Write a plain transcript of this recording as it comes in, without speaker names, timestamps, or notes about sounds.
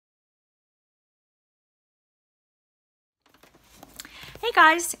Hey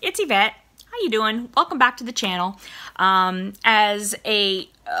guys, it's Yvette. How you doing? Welcome back to the channel. As a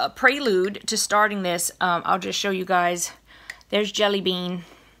prelude to starting this, I'll just show you guys. There's Jelly Bean.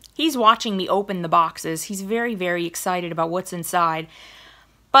 He's watching me open the boxes. He's very, very excited about what's inside.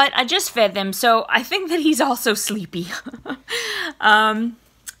 But I just fed them, so I think that he's also sleepy.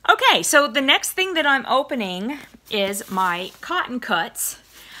 Okay, so the next thing that I'm opening is my cotton cuts.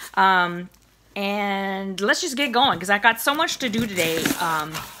 And let's just get going because I got so much to do today.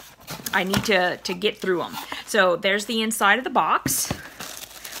 I need to get through them. So there's the inside of the box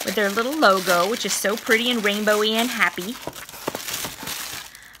with their little logo, which is so pretty and rainbowy and happy.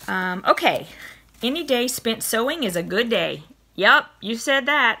 Okay, any day spent sewing is a good day. Yep, you said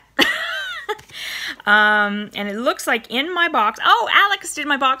that. And it looks like in my box, oh, Alex did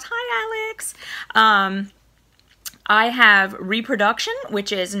my box. Hi, Alex. I have Reproduction,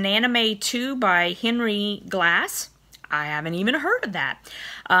 which is Naname 2 by Henry Glass. I haven't even heard of that.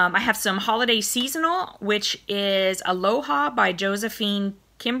 I have some Holiday Seasonal, which is Aloha by Josephine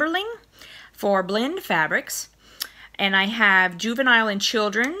Kimberling for blend fabrics. And I have Juvenile and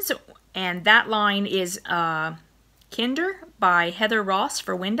Children's, and that line is Kinder by Heather Ross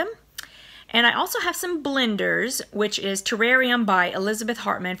for Windham. And I also have some blenders, which is Terrarium by Elizabeth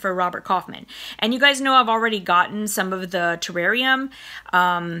Hartman for Robert Kaufman. And you guys know I've already gotten some of the Terrarium,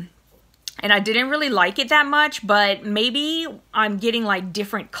 and I didn't really like it that much, but maybe I'm getting like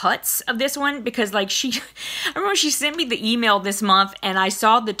different cuts of this one because like I remember she sent me the email this month and I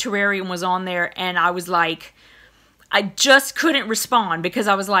saw the Terrarium was on there and I was like, I just couldn't respond because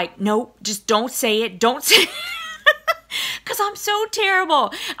I was like, no, just don't say it, don't say it. Because I'm so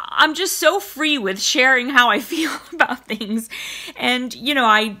terrible. I'm just so free with sharing how I feel about things. And, you know,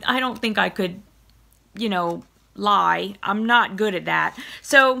 I don't think I could, you know, lie. I'm not good at that.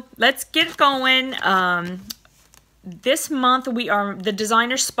 So let's get going. This month the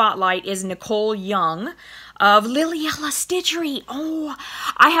designer spotlight is Nicole Young of lillyella Stitchery. Oh,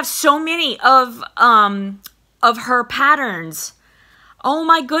 I have so many of her patterns. Oh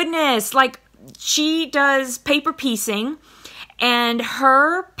my goodness. Like, she does paper piecing and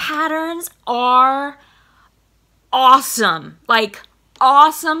her patterns are awesome. Like,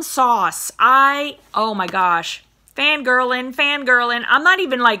 awesome sauce. Oh my gosh. Fangirling. I'm not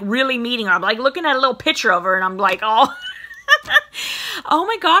even like really meeting her. I'm like looking at a little picture of her and I'm like, oh. Oh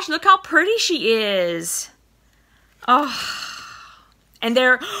my gosh, look how pretty she is. Oh. And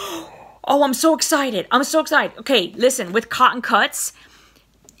they're, oh, I'm so excited. I'm so excited. Okay, listen, with cotton cuts,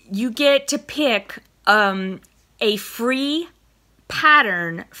 you get to pick a free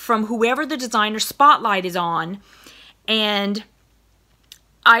pattern from whoever the designer spotlight is on. And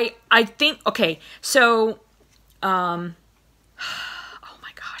I think, okay, so, oh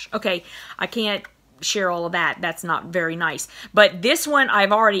my gosh, okay, I can't share all of that. That's not very nice. But this one I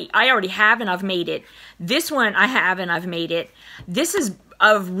already have and I've made it. This one I have and I've made it. This is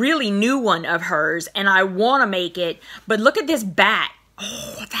a really new one of hers and I want to make it. But look at this bat.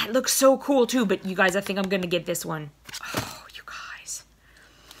 Oh, that looks so cool too. But you guys, I think I'm going to get this one. Oh, you guys.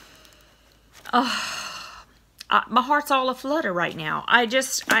 Oh, my heart's all aflutter right now. I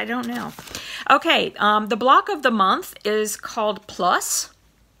don't know. Okay, the block of the month is called Plus.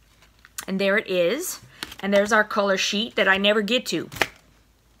 And there it is. And there's our color sheet that I never get to.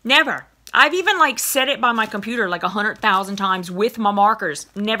 Never. I've even like set it by my computer like 100,000 times with my markers.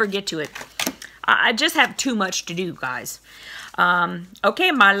 Never get to it. I just have too much to do, guys.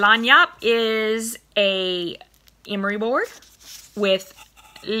 Okay, my lanyap is a emery board with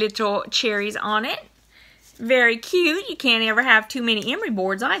little cherries on it. Very cute. You can't ever have too many emery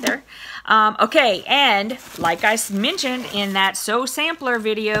boards either. Okay, and like I mentioned in that Sew Sampler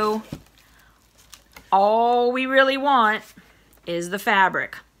video, all we really want is the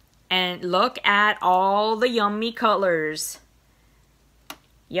fabric. And look at all the yummy colors.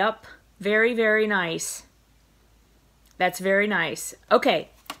 Yep, very, very nice. That's very nice. Okay,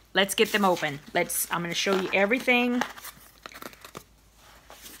 let's get them open. I'm going to show you everything.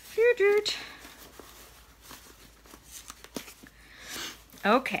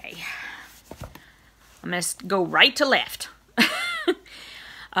 Okay. I'm going to go right to left.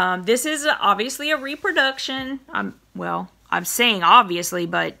 This is obviously a reproduction. Well, I'm saying obviously,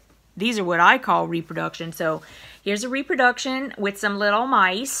 but these are what I call reproduction. So here's a reproduction with some little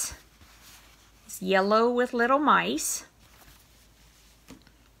mice. It's yellow with little mice.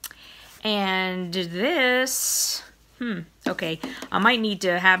 And this, okay, I might need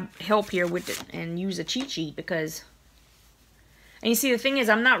to have help here with it and use a cheat sheet because, and you see the thing is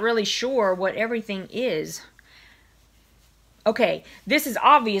I'm not really sure what everything is. Okay, this is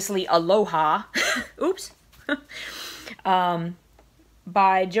obviously Aloha. Oops.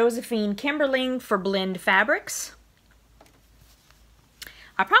 by Josephine Kimberling for Blend Fabrics.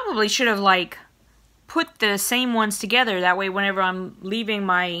 I probably should have like put the same ones together. That way whenever I'm leaving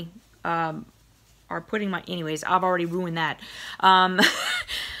my, or putting my, anyways, I've already ruined that. I'm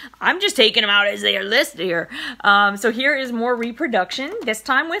just taking them out as they are listed here. So here is more reproduction, this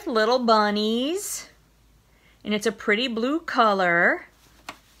time with little bunnies. And it's a pretty blue color.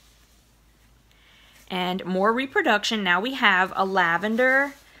 And more reproduction. Now we have a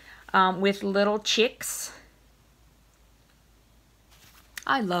lavender with little chicks.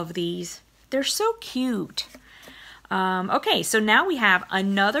 I love these. They're so cute. Okay, so now we have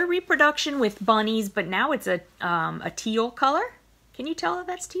another reproduction with bunnies, but now it's a teal color. Can you tell that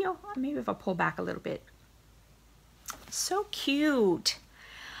that's teal? Maybe if I pull back a little bit. So cute.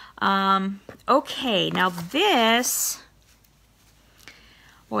 Okay, now this,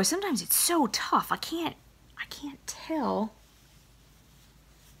 boy, sometimes it's so tough. I can't tell.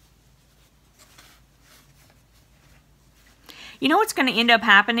 You know what's going to end up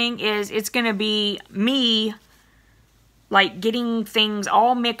happening is it's going to be me like getting things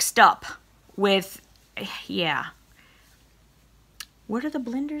all mixed up with, yeah. What are the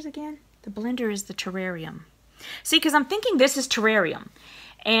blenders again? The blender is the Terrarium. See, because I'm thinking this is Terrarium.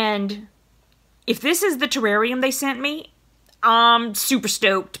 And if this is the Terrarium they sent me, I'm super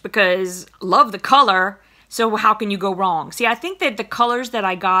stoked because love the color. So how can you go wrong? See, I think that the colors that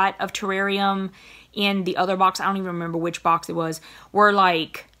I got of Terrarium in the other box, I don't even remember which box it was, were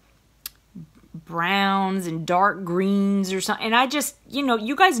like browns and dark greens or something. And I just, you know,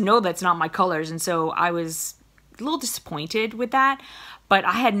 you guys know that's not my colors. And so I was a little disappointed with that. But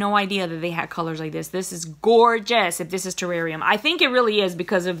I had no idea that they had colors like this. This is gorgeous if this is Terrarium. I think it really is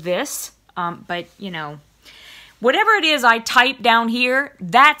because of this. But, you know, whatever it is I type down here,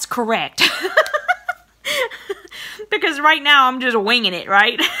 that's correct. Because right now I'm just winging it,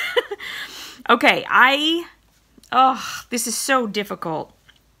 right? Okay, this is so difficult.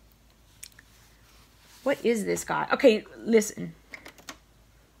 What is this guy? Okay, listen.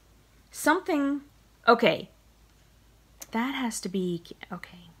 Something, okay. That has to be,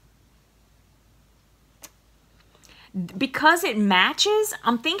 okay. Because it matches,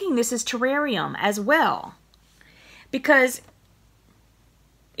 I'm thinking this is Terrarium as well. Because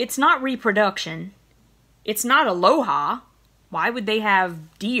it's not reproduction. It's not Aloha. Why would they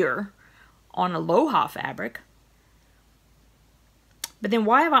have deer on Aloha fabric? But then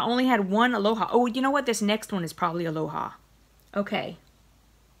why have I only had one Aloha? Oh, you know what? This next one is probably Aloha. Okay.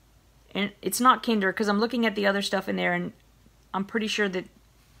 And it's not Kinder because I'm looking at the other stuff in there and I'm pretty sure that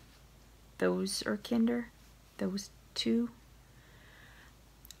those are Kinder. Those two.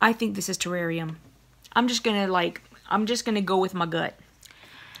 I think this is Terrarium. I'm just gonna go with my gut.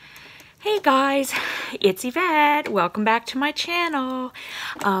 Hey guys, it's Yvette. Welcome back to my channel.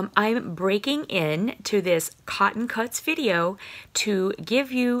 I'm breaking in to this Cotton Cuts video to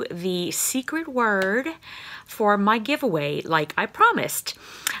give you the secret word for my giveaway like I promised.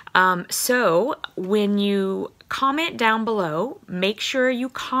 So when you comment down below, make sure you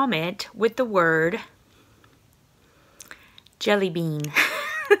comment with the word jelly bean.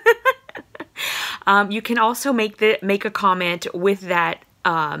 You can also make a comment with that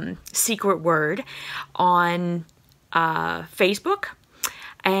secret word on Facebook,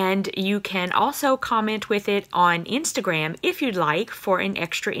 and you can also comment with it on Instagram if you'd like for an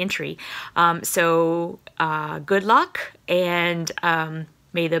extra entry. So good luck, and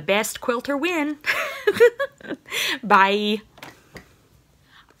may the best quilter win. Bye.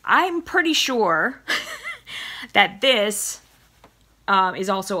 I'm pretty sure that this is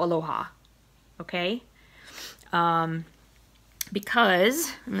also Aloha, okay?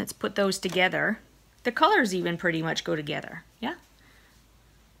 Because, and let's put those together, the colors even pretty much go together, yeah?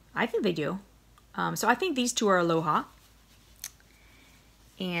 I think they do. So I think these two are Aloha.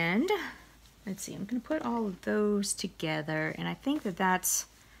 And, let's see, I'm going to put all of those together, and I think that that's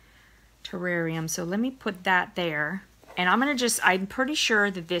Terrarium, so let me put that there. And I'm going to I'm pretty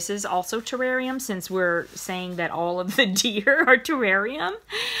sure that this is also Terrarium since we're saying that all of the deer are Terrarium.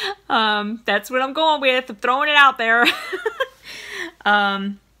 That's what I'm going with. I'm throwing it out there.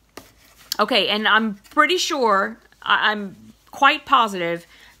 Okay, and I'm pretty sure, I'm quite positive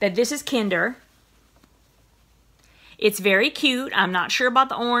that this is Kinder. It's very cute. I'm not sure about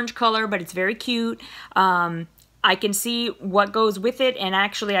the orange color, but it's very cute. I can see what goes with it, and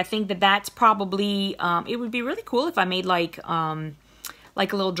actually I think that that's probably, it would be really cool if I made like a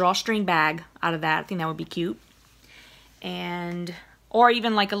little drawstring bag out of that. I think that would be cute. And, or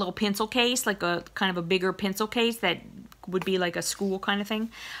even like a little pencil case, like a kind of a bigger pencil case that would be like a school kind of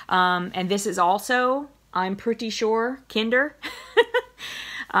thing. And this is also, I'm pretty sure, Kinder.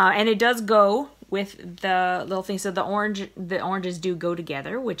 And it does go with the little thing. So the oranges do go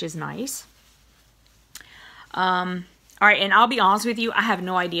together, which is nice. All right, and I'll be honest with you, I have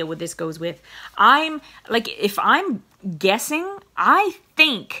no idea what this goes with. If I'm guessing, I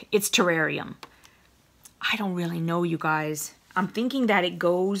think it's Terrarium. I don't really know, you guys. I'm thinking that it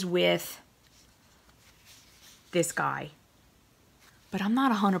goes with this guy, but I'm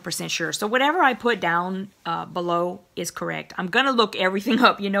not 100% sure. So whatever I put down below is correct. I'm gonna look everything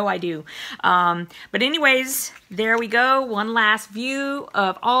up, you know I do. But anyways, there we go. One last view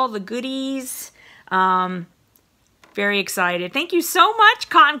of all the goodies. Very excited. Thank you so much,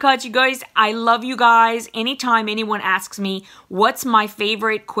 Cotton Cuts, you guys. I love you guys. Anytime anyone asks me what's my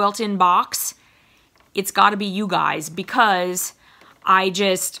favorite quilting box, it's got to be you guys, because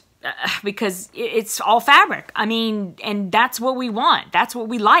because it's all fabric. I mean, and that's what we want. That's what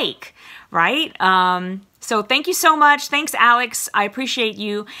we like, right? So thank you so much. Thanks, Alex. I appreciate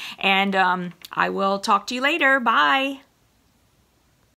you. And I will talk to you later. Bye.